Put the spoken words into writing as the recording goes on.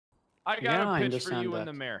I got a pitch for you and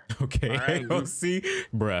the mayor. Okay, right? we'll see,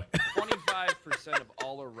 bruh. 25% of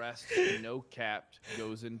all arrests, no capped,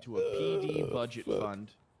 goes into a PD budget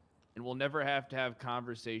fund, and we'll never have to have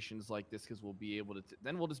conversations like this because we'll be able to.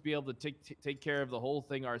 Then we'll just be able to take care of the whole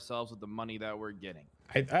thing ourselves with the money that we're getting.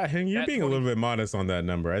 You're being a little bit modest on that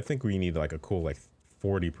number. I think we need like a cool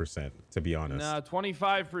 40%, to be honest. No,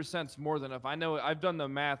 25%'s more than enough. I know. I've done the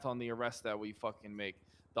math on the arrests that we fucking make.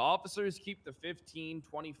 The officers keep the 15,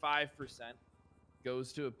 25%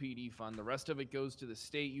 goes to a PD fund. The rest of it goes to the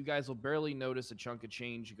state. You guys will barely notice a chunk of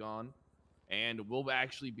change gone, and we'll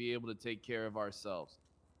actually be able to take care of ourselves.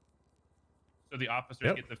 So the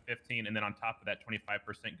officers get the 15, and then on top of that,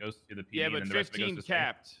 25% goes to the PD. Yeah, but and then 15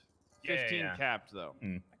 capped. 15 yeah. capped, though. I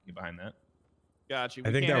can get behind that. Got you.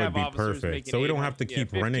 I think that would be perfect. So we don't have to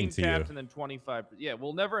keep running to you. And then 25. Yeah,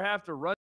 we'll never have to run.